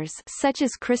empires such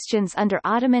as Christians under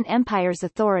Ottoman Empire's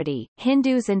authority,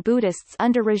 Hindus and Buddhists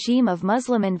under regime of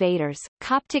Muslim invaders,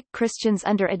 Coptic Christians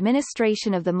under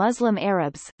administration of the Muslim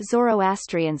Arabs,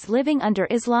 Zoroastrians living under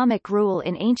Islamic rule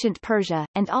in ancient Persia,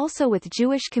 and also with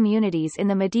Jewish communities in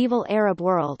the medieval Arab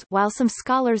world, while some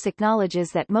scholars acknowledges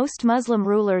that most Muslim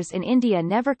rulers in India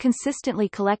never consistently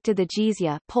collected the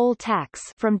jizya poll tax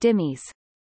from dhimmis.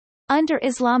 Under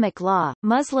Islamic law,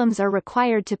 Muslims are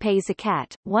required to pay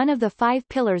zakat, one of the 5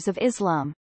 pillars of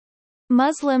Islam.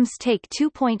 Muslims take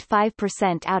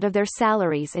 2.5% out of their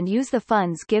salaries and use the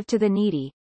funds give to the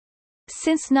needy.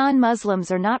 Since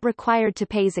non-Muslims are not required to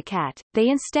pay zakat, they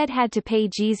instead had to pay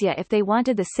jizya if they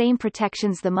wanted the same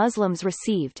protections the Muslims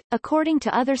received. According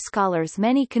to other scholars,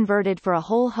 many converted for a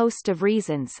whole host of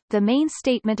reasons, the main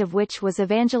statement of which was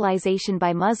evangelization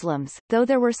by Muslims, though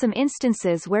there were some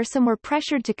instances where some were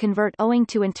pressured to convert owing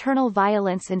to internal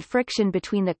violence and friction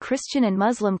between the Christian and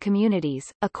Muslim communities,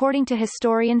 according to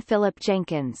historian Philip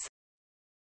Jenkins.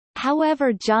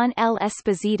 However, John L.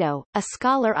 Esposito, a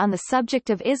scholar on the subject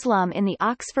of Islam in the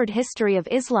Oxford History of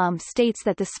Islam, states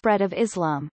that the spread of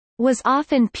Islam was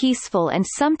often peaceful and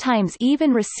sometimes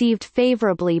even received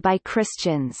favorably by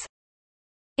Christians.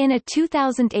 In a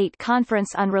 2008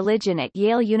 conference on religion at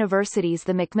Yale University's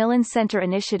the Macmillan Center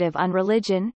Initiative on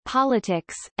Religion,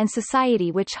 Politics, and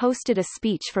Society, which hosted a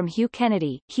speech from Hugh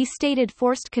Kennedy, he stated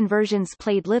forced conversions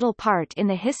played little part in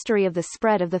the history of the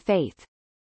spread of the faith.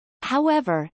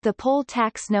 However, the poll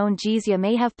tax known jizya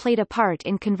may have played a part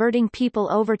in converting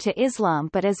people over to Islam,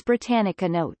 but as Britannica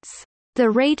notes, the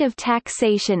rate of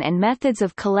taxation and methods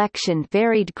of collection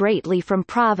varied greatly from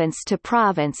province to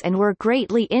province and were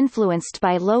greatly influenced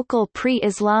by local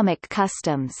pre-Islamic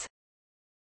customs.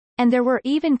 And there were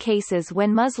even cases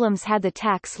when Muslims had the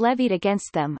tax levied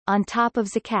against them, on top of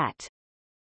zakat.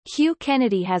 Hugh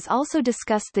Kennedy has also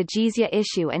discussed the jizya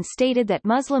issue and stated that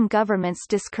Muslim governments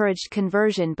discouraged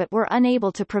conversion but were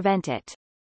unable to prevent it.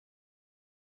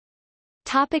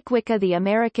 Wicca. The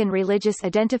American Religious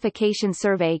Identification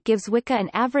Survey gives Wicca an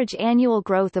average annual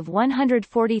growth of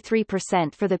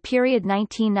 143% for the period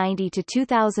 1990 to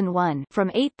 2001,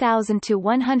 from 8,000 to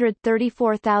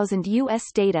 134,000 U.S.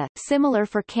 data, similar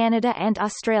for Canada and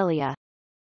Australia.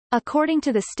 According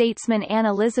to the statesman Anne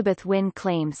Elizabeth Wynne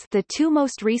claims, the two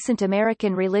most recent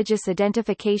American religious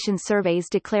identification surveys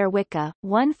declare Wicca,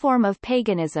 one form of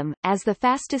paganism, as the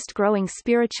fastest-growing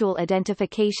spiritual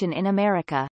identification in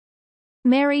America.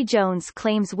 Mary Jones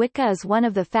claims Wicca is one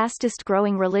of the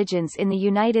fastest-growing religions in the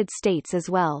United States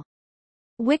as well.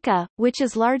 Wicca, which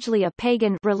is largely a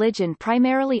pagan religion,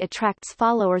 primarily attracts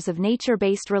followers of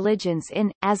nature-based religions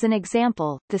in, as an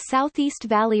example, the Southeast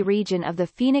Valley region of the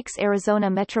Phoenix, Arizona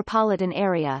metropolitan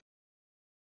area.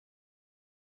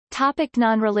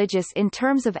 Non-religious. In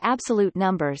terms of absolute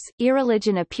numbers,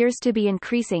 irreligion appears to be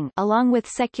increasing, along with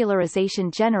secularization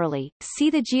generally.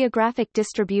 See the geographic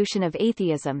distribution of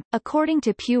atheism. According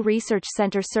to Pew Research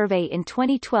Center survey in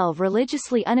 2012,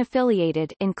 religiously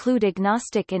unaffiliated include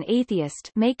agnostic and atheist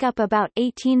make up about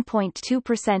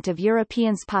 18.2% of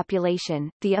Europeans' population.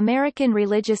 The American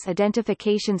Religious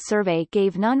Identification Survey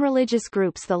gave non-religious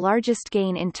groups the largest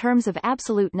gain in terms of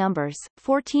absolute numbers,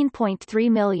 14.3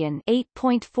 million,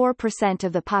 8.4%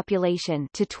 of the population,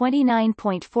 to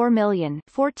 29.4 million,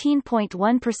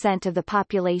 14.1% of the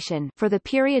population, for the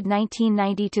period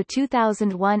 1990 to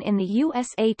 2001 in the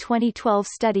USA 2012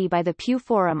 study by the Pew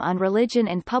Forum on Religion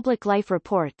and Public Life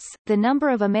reports. The number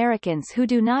of Americans who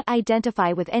do not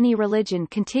identify with any religion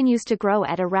continues to grow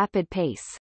at a rapid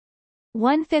pace.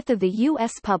 1/5 of the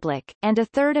U.S. public, and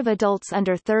 1/3 of adults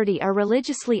under 30 are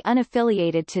religiously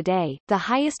unaffiliated today, the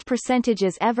highest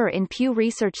percentages ever in Pew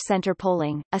Research Center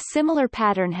polling. A similar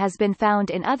pattern has been found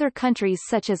in other countries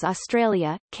such as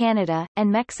Australia, Canada, and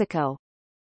Mexico.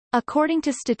 According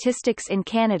to statistics in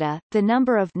Canada, the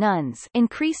number of nuns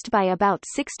increased by about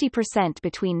 60%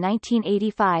 between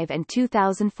 1985 and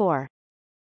 2004.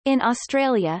 In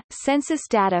Australia, census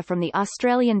data from the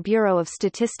Australian Bureau of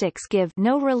Statistics give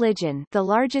no religion the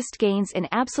largest gains in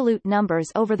absolute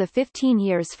numbers over the 15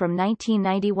 years from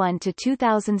 1991 to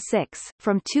 2006,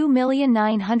 from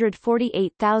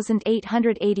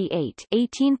 2,948,888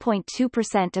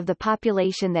 18.2% of the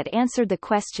population that answered the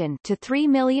question to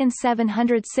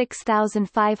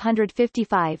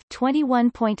 3,706,555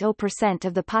 21.0%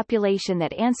 of the population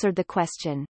that answered the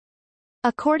question.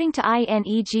 According to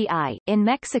INEGI, in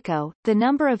Mexico, the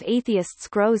number of atheists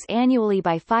grows annually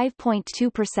by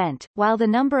 5.2%, while the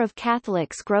number of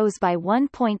Catholics grows by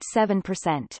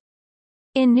 1.7%.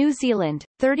 In New Zealand,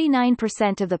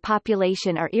 39% of the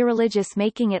population are irreligious,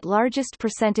 making it largest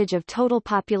percentage of total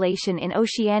population in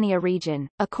Oceania region.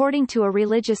 According to a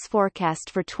religious forecast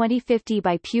for 2050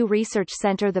 by Pew Research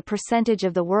Center, the percentage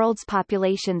of the world's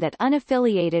population that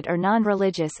unaffiliated or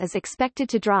non-religious is expected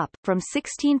to drop, from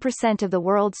 16% of the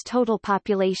world's total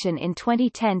population in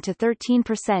 2010 to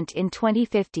 13% in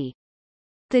 2050.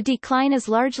 The decline is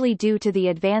largely due to the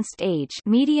advanced age,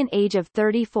 median age of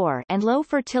 34, and low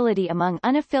fertility among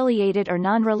unaffiliated or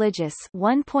non-religious,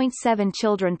 1.7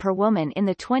 children per woman in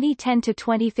the 2010 to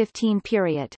 2015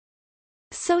 period.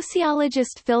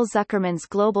 Sociologist Phil Zuckerman's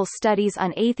global studies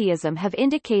on atheism have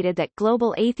indicated that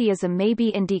global atheism may be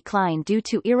in decline due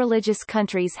to irreligious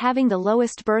countries having the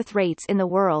lowest birth rates in the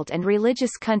world and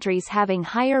religious countries having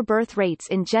higher birth rates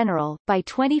in general. By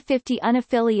 2050,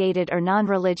 unaffiliated or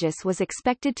non-religious was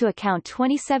expected to account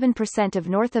 27% of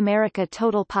North America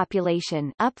total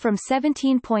population, up from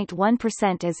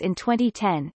 17.1% as in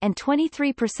 2010, and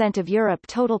 23% of Europe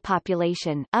total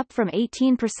population, up from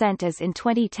 18% as in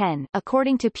 2010, according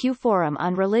to Pew Forum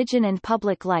on Religion and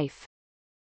Public Life.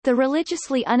 The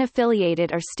religiously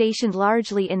unaffiliated are stationed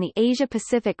largely in the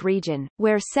Asia-Pacific region,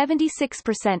 where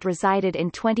 76% resided in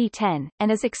 2010,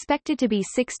 and is expected to be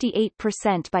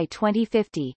 68% by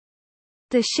 2050.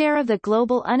 The share of the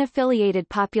global unaffiliated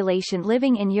population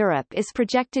living in Europe is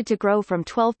projected to grow from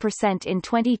 12% in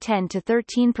 2010 to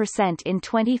 13% in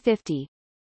 2050.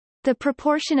 The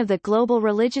proportion of the global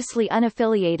religiously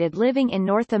unaffiliated living in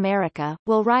North America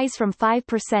will rise from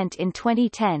 5% in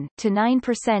 2010 to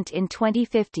 9% in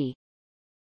 2050.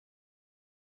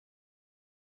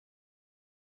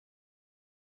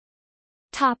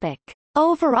 Topic: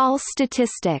 Overall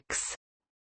statistics.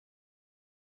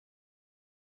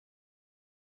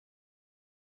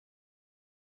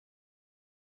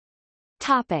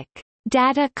 Topic: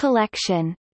 Data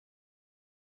collection.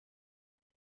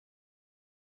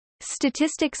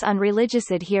 Statistics on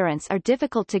religious adherence are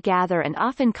difficult to gather and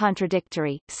often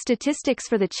contradictory. Statistics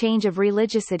for the change of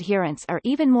religious adherence are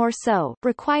even more so,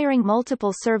 requiring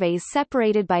multiple surveys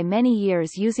separated by many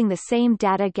years using the same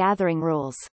data gathering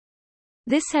rules.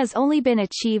 This has only been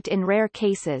achieved in rare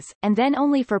cases, and then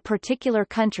only for particular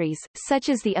countries, such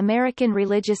as the American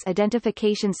Religious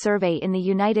Identification Survey in the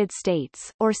United States,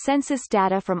 or census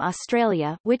data from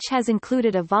Australia, which has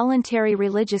included a voluntary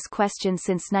religious question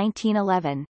since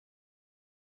 1911.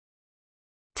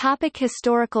 Topic: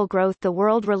 historical growth. The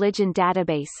World Religion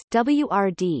Database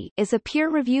 (WRD) is a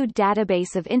peer-reviewed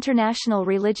database of international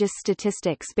religious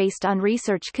statistics based on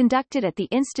research conducted at the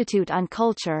Institute on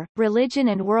Culture, Religion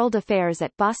and World Affairs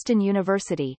at Boston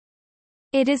University.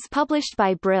 It is published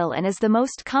by Brill and is the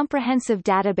most comprehensive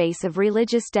database of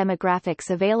religious demographics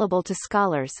available to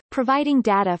scholars, providing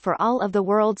data for all of the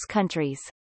world's countries.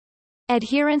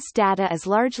 Adherence data is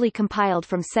largely compiled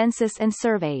from census and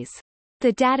surveys.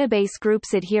 The database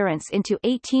groups adherents into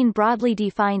 18 broadly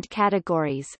defined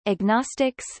categories: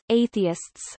 agnostics,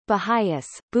 atheists, Baha'is,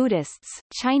 Buddhists,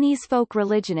 Chinese folk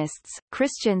religionists,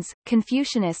 Christians,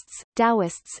 Confucianists,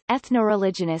 Taoists,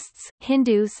 ethno-religionists,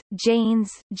 Hindus,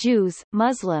 Jains, Jews,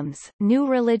 Muslims, new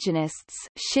religionists,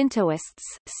 Shintoists,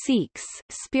 Sikhs,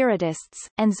 Spiritists,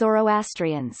 and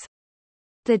Zoroastrians.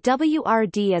 The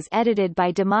WRD is edited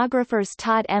by demographers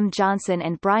Todd M. Johnson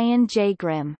and Brian J.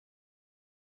 Grimm.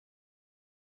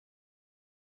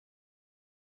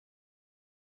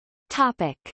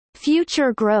 Topic: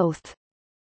 Future growth.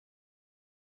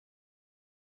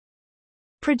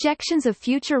 Projections of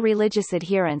future religious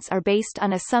adherents are based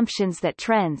on assumptions that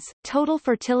trends, total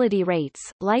fertility rates,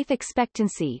 life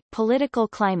expectancy, political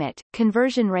climate,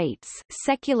 conversion rates,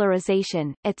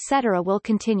 secularization, etc. will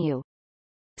continue.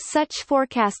 Such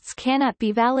forecasts cannot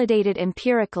be validated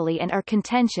empirically and are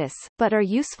contentious, but are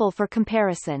useful for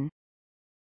comparison.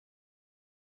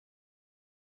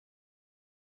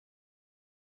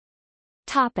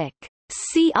 Topic.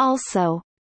 See also: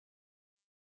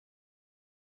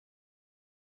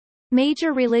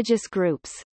 Major religious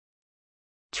groups,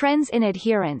 Trends in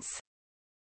adherence,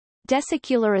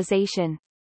 Desecularization.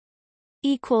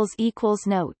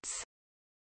 Notes